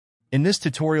In this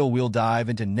tutorial, we'll dive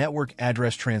into Network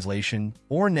Address Translation,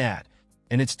 or NAT,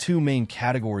 and its two main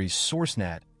categories, Source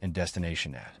NAT and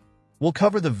Destination NAT. We'll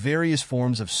cover the various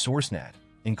forms of Source NAT,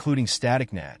 including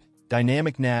static NAT,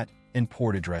 dynamic NAT, and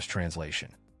port address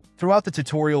translation. Throughout the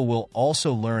tutorial, we'll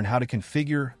also learn how to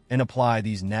configure and apply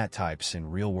these NAT types in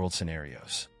real-world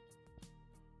scenarios.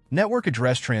 Network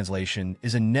address translation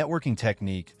is a networking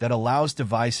technique that allows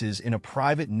devices in a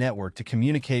private network to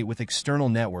communicate with external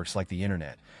networks like the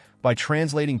Internet by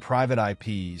translating private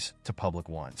IPs to public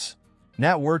ones.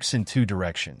 NAT works in two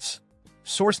directions: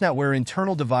 Source NAT, where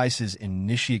internal devices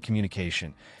initiate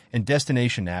communication, and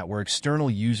Destination NAT, where external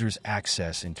users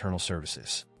access internal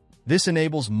services. This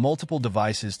enables multiple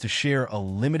devices to share a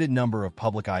limited number of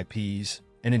public IPs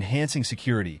and enhancing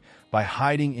security by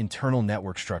hiding internal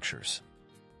network structures.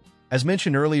 As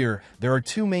mentioned earlier, there are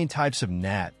two main types of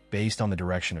NAT based on the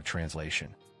direction of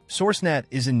translation. Source NAT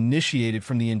is initiated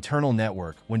from the internal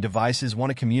network when devices want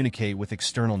to communicate with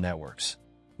external networks,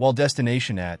 while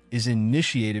Destination NAT is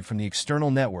initiated from the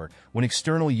external network when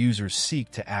external users seek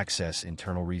to access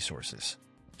internal resources.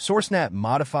 Source NAT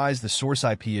modifies the source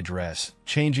IP address,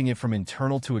 changing it from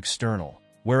internal to external,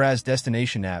 whereas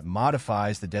Destination NAT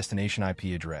modifies the destination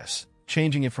IP address,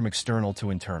 changing it from external to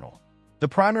internal. The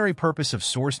primary purpose of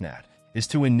Source NAT is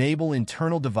to enable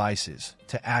internal devices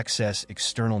to access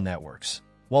external networks,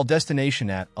 while Destination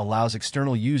NAT allows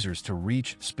external users to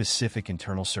reach specific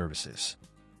internal services.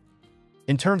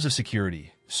 In terms of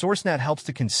security, Source NAT helps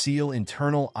to conceal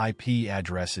internal IP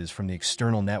addresses from the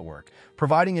external network,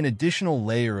 providing an additional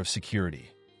layer of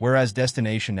security, whereas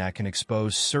Destination NAT can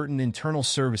expose certain internal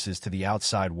services to the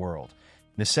outside world,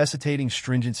 necessitating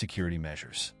stringent security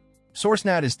measures. Source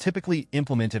NAT is typically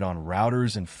implemented on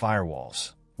routers and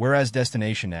firewalls, whereas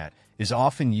Destination NAT is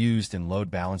often used in load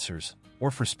balancers or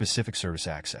for specific service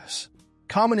access.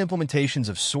 Common implementations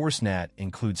of Source NAT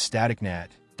include static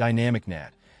NAT, dynamic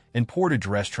NAT, and port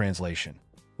address translation,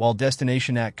 while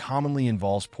Destination NAT commonly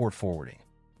involves port forwarding.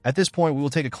 At this point, we will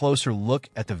take a closer look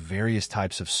at the various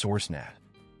types of Source NAT.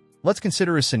 Let's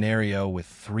consider a scenario with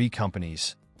three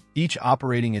companies, each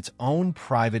operating its own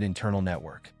private internal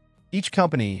network. Each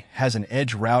company has an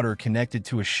edge router connected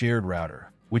to a shared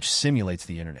router, which simulates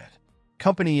the Internet.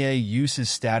 Company A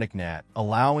uses static NAT,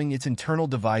 allowing its internal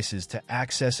devices to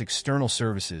access external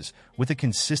services with a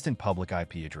consistent public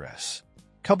IP address.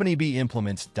 Company B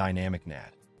implements dynamic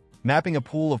NAT, mapping a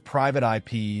pool of private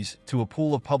IPs to a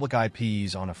pool of public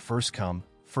IPs on a first-come,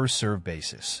 first-served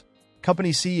basis.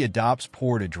 Company C adopts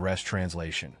port address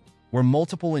translation, where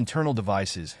multiple internal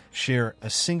devices share a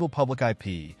single public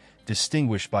IP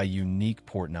distinguished by unique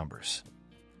port numbers.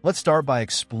 Let's start by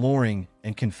exploring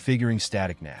and configuring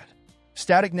static NAT.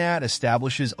 Static NAT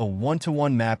establishes a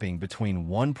one-to-one mapping between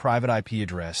one private IP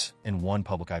address and one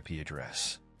public IP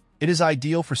address. It is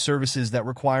ideal for services that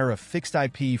require a fixed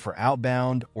IP for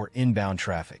outbound or inbound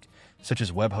traffic, such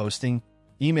as web hosting,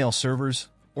 email servers,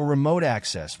 or remote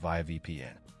access via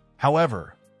VPN.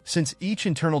 However, since each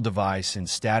internal device in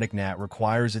static NAT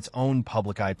requires its own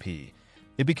public IP,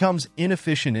 it becomes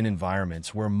inefficient in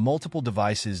environments where multiple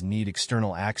devices need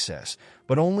external access,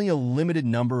 but only a limited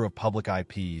number of public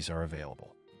IPs are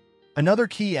available. Another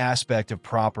key aspect of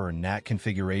proper NAT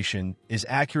configuration is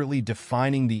accurately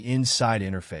defining the inside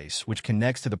interface, which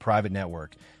connects to the private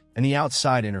network, and the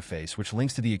outside interface, which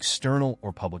links to the external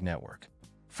or public network.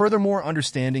 Furthermore,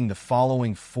 understanding the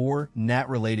following four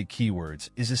NAT-related keywords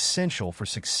is essential for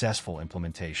successful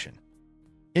implementation.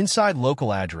 Inside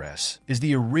local address is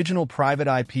the original private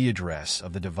IP address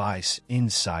of the device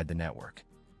inside the network.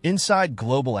 Inside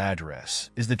global address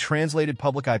is the translated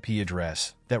public IP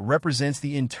address that represents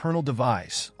the internal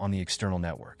device on the external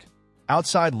network.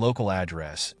 Outside local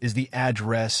address is the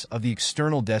address of the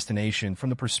external destination from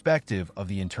the perspective of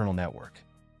the internal network.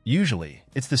 Usually,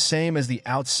 it's the same as the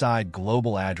outside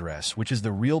global address, which is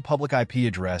the real public IP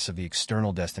address of the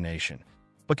external destination,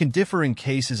 but can differ in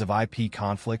cases of IP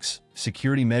conflicts,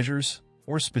 security measures,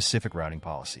 or specific routing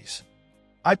policies.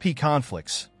 IP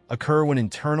conflicts occur when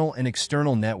internal and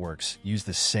external networks use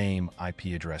the same IP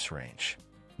address range.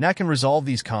 NAT can resolve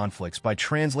these conflicts by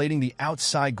translating the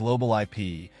outside global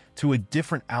IP to a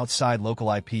different outside local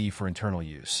IP for internal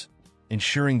use,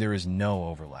 ensuring there is no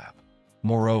overlap.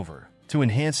 Moreover, to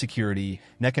enhance security,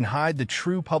 NAT can hide the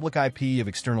true public IP of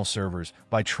external servers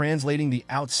by translating the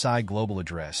outside global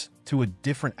address to a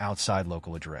different outside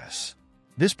local address.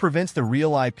 This prevents the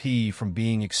real IP from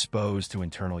being exposed to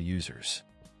internal users.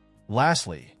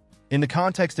 Lastly, in the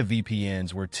context of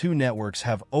VPNs where two networks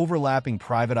have overlapping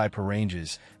private IP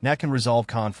ranges, NAT can resolve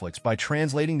conflicts by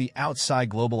translating the outside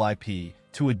global IP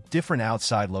to a different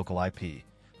outside local IP,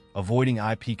 avoiding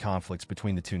IP conflicts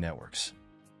between the two networks.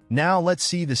 Now let's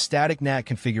see the static NAT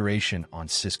configuration on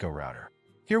Cisco router.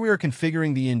 Here we are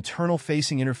configuring the internal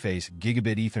facing interface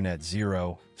Gigabit Ethernet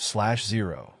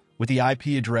 0/0 with the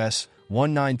IP address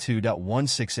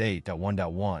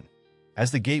 192.168.1.1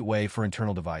 as the gateway for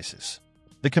internal devices.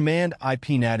 The command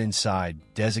IPNAT inside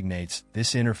designates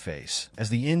this interface as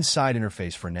the inside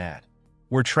interface for NAT,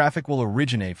 where traffic will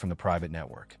originate from the private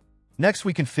network. Next,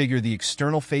 we configure the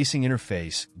external facing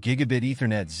interface Gigabit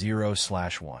Ethernet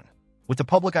 0/1 with the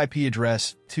public IP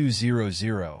address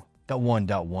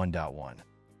 200.1.1.1.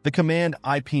 The command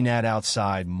IPNAT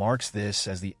outside marks this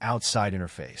as the outside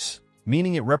interface,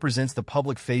 meaning it represents the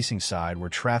public-facing side where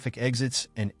traffic exits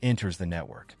and enters the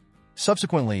network.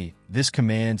 Subsequently, this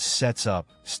command sets up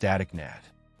static NAT.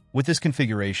 With this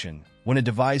configuration, when a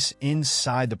device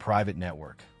inside the private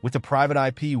network with the private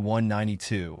IP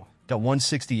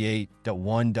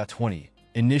 192.168.1.20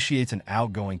 initiates an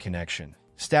outgoing connection,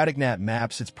 static NAT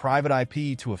maps its private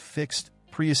IP to a fixed,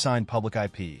 pre-assigned public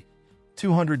IP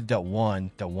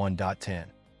 200.1.1.10.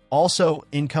 Also,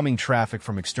 incoming traffic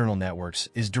from external networks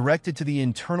is directed to the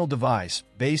internal device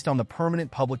based on the permanent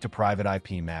public-to-private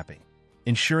IP mapping,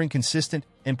 ensuring consistent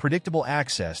and predictable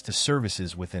access to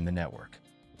services within the network.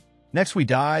 Next, we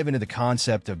dive into the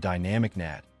concept of dynamic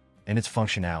NAT and its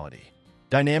functionality.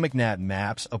 Dynamic NAT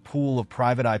maps a pool of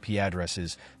private IP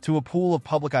addresses to a pool of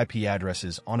public IP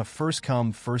addresses on a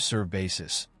first-come, first-served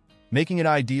basis, making it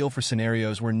ideal for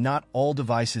scenarios where not all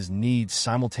devices need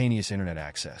simultaneous internet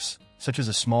access, such as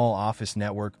a small office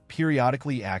network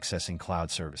periodically accessing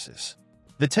cloud services.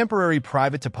 The temporary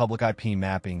private-to-public IP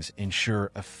mappings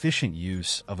ensure efficient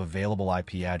use of available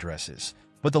IP addresses,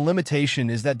 but the limitation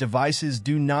is that devices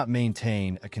do not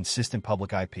maintain a consistent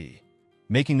public IP,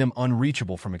 making them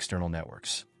unreachable from external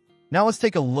networks. Now let's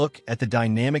take a look at the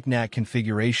dynamic NAT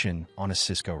configuration on a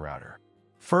Cisco router.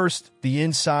 First, the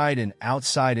inside and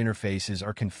outside interfaces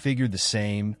are configured the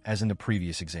same as in the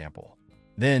previous example.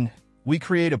 Then, we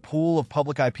create a pool of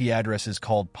public IP addresses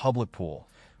called public pool,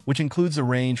 which includes a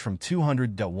range from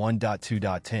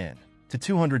 200.1.2.10 to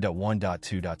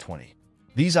 200.1.2.20.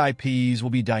 These IPs will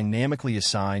be dynamically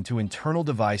assigned to internal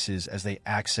devices as they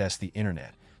access the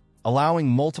internet, allowing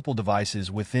multiple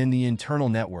devices within the internal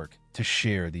network to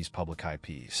share these public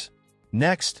IPs.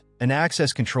 Next, an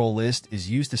access control list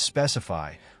is used to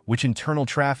specify which internal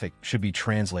traffic should be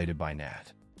translated by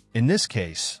NAT. In this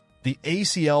case, the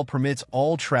ACL permits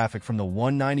all traffic from the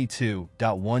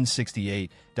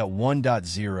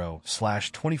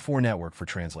 192.168.1.0/24 network for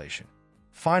translation.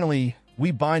 Finally, we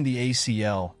bind the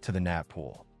ACL to the NAT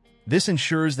pool. This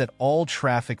ensures that all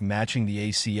traffic matching the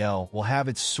ACL will have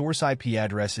its source IP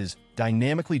addresses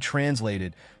dynamically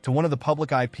translated to one of the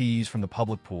public IPs from the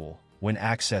public pool when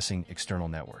accessing external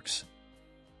networks.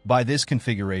 By this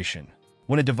configuration,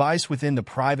 when a device within the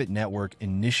private network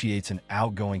initiates an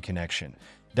outgoing connection,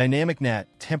 Dynamic NAT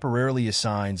temporarily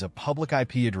assigns a public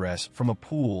IP address from a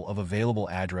pool of available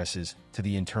addresses to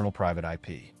the internal private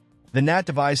IP. The NAT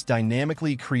device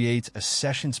dynamically creates a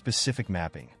session-specific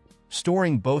mapping,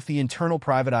 storing both the internal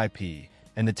private IP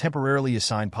and the temporarily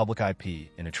assigned public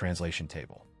IP in a translation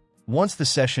table. Once the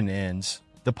session ends,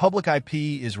 the public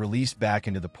IP is released back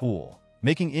into the pool,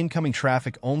 making incoming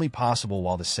traffic only possible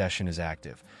while the session is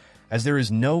active, as there is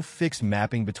no fixed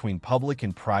mapping between public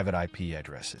and private IP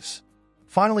addresses.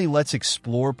 Finally, let's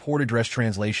explore port address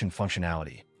translation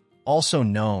functionality, also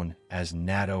known as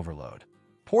NAT overload.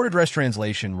 Port address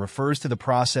translation refers to the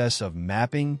process of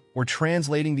mapping or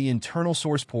translating the internal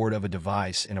source port of a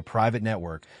device in a private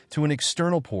network to an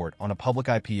external port on a public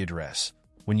IP address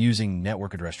when using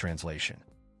network address translation.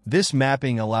 This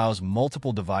mapping allows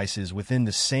multiple devices within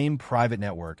the same private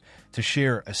network to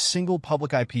share a single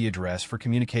public IP address for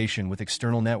communication with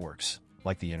external networks,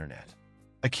 like the Internet.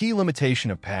 A key limitation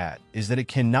of PAT is that it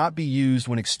cannot be used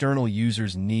when external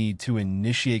users need to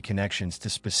initiate connections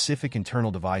to specific internal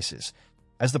devices,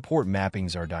 as the port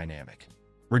mappings are dynamic.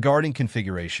 Regarding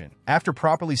configuration, after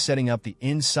properly setting up the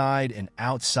inside and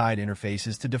outside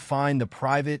interfaces to define the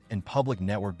private and public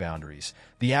network boundaries,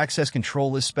 the access control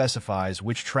list specifies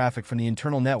which traffic from the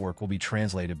internal network will be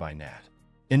translated by NAT.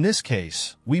 In this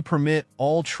case, we permit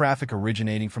all traffic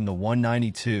originating from the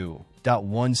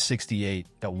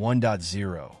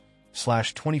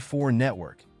 192.168.1.0/24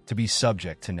 network to be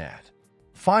subject to NAT.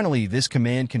 Finally, this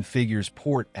command configures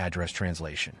port address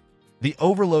translation. The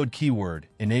overload keyword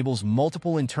enables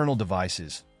multiple internal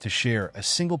devices to share a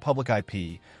single public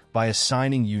IP by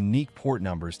assigning unique port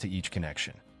numbers to each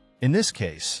connection. In this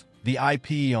case, the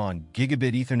IP on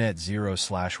Gigabit Ethernet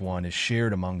 0/1 is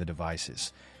shared among the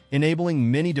devices, enabling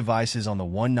many devices on the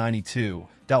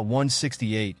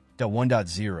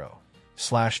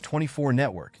 192.168.1.0/24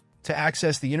 network to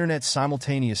access the internet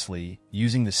simultaneously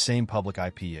using the same public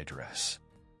IP address.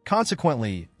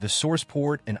 Consequently, the source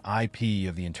port and IP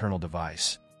of the internal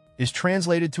device is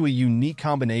translated to a unique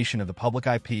combination of the public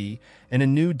IP and a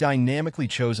new dynamically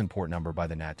chosen port number by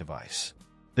the NAT device.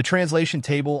 The translation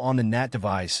table on the NAT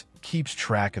device keeps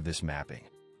track of this mapping.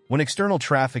 When external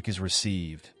traffic is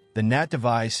received, the NAT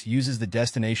device uses the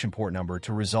destination port number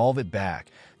to resolve it back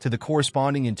to the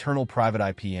corresponding internal private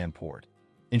IPN port,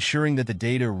 ensuring that the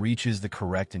data reaches the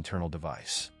correct internal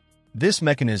device. This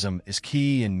mechanism is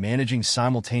key in managing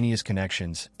simultaneous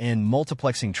connections and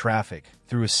multiplexing traffic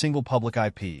through a single public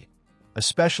IP,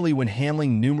 especially when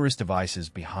handling numerous devices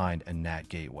behind a NAT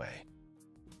gateway.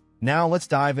 Now let's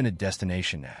dive into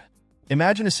Destination NAT.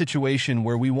 Imagine a situation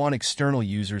where we want external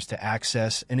users to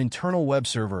access an internal web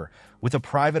server with a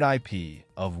private IP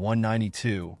of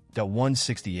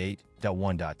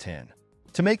 192.168.1.10.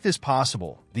 To make this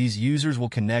possible, these users will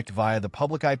connect via the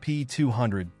public IP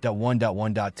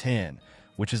 200.1.1.10,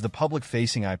 which is the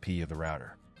public-facing IP of the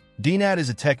router. DNAT is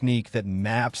a technique that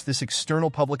maps this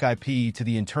external public IP to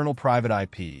the internal private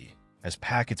IP as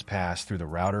packets pass through the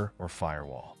router or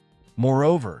firewall.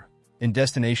 Moreover, in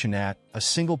Destination NAT, a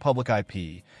single public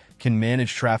IP can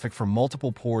manage traffic from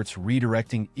multiple ports,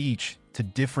 redirecting each to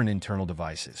different internal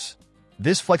devices.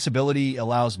 This flexibility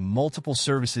allows multiple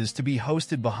services to be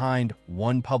hosted behind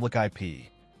one public IP,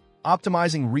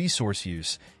 optimizing resource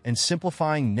use and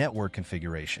simplifying network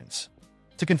configurations.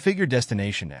 To configure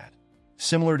Destination NAT,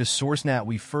 similar to Source NAT,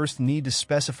 we first need to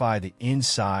specify the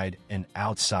inside and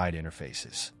outside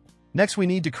interfaces. Next, we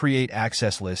need to create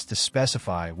access lists to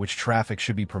specify which traffic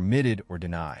should be permitted or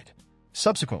denied.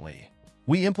 Subsequently,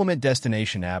 we implement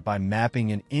Destination NAT by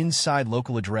mapping an inside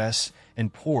local address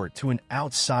and port to an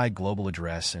outside global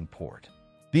address and port.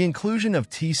 The inclusion of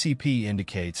TCP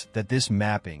indicates that this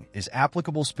mapping is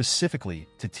applicable specifically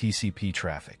to TCP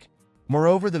traffic.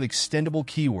 Moreover, the extendable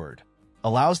keyword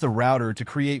allows the router to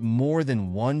create more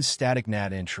than one static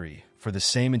NAT entry for the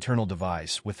same internal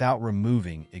device without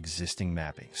removing existing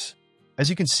mappings. As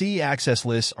you can see, access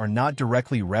lists are not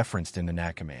directly referenced in the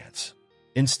NAT commands.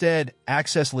 Instead,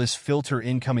 access lists filter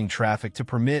incoming traffic to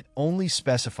permit only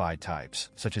specified types,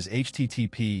 such as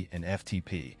HTTP and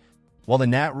FTP, while the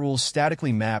NAT rules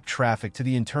statically map traffic to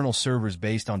the internal servers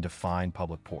based on defined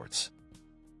public ports.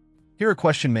 Here a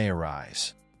question may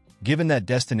arise. Given that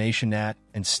Destination NAT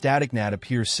and static NAT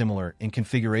appear similar in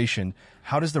configuration,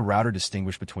 how does the router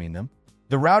distinguish between them?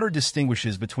 The router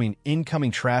distinguishes between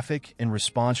incoming traffic and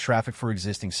response traffic for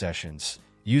existing sessions,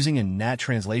 using a NAT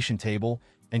translation table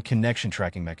and connection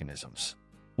tracking mechanisms.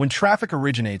 When traffic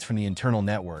originates from the internal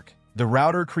network, the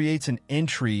router creates an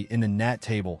entry in the NAT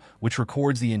table which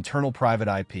records the internal private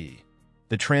IP,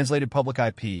 the translated public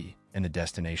IP, and the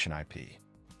destination IP.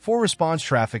 For response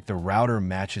traffic, the router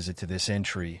matches it to this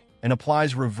entry and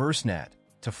applies reverse NAT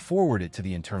to forward it to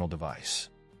the internal device.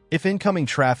 If incoming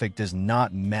traffic does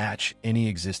not match any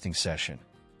existing session,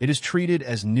 it is treated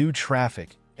as new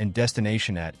traffic and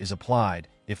Destination NAT is applied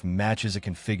if matches a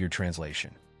configured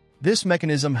translation. This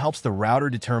mechanism helps the router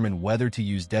determine whether to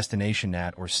use Destination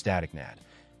NAT or static NAT,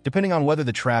 depending on whether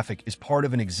the traffic is part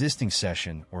of an existing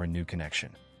session or a new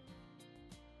connection.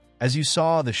 As you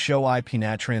saw, the Show IP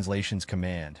NAT Translations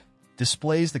command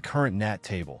displays the current NAT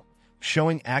table,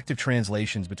 showing active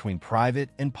translations between private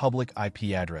and public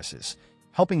IP addresses,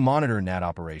 helping monitor NAT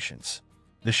operations.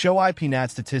 The Show IP NAT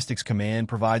Statistics command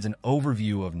provides an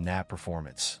overview of NAT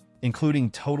performance, including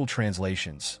total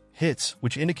translations, hits,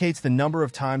 which indicates the number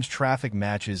of times traffic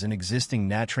matches an existing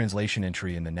NAT translation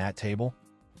entry in the NAT table,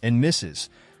 and misses,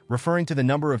 referring to the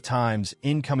number of times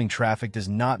incoming traffic does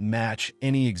not match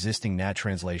any existing NAT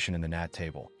translation in the NAT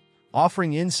table,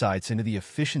 offering insights into the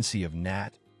efficiency of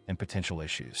NAT and potential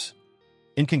issues.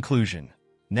 In conclusion,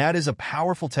 NAT is a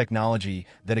powerful technology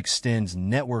that extends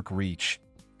network reach,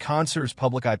 conserves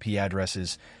public IP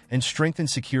addresses, and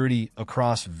strengthens security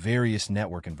across various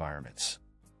network environments.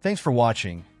 Thanks for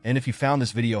watching, and if you found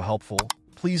this video helpful,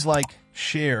 please like,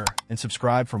 share, and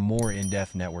subscribe for more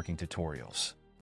in-depth networking tutorials.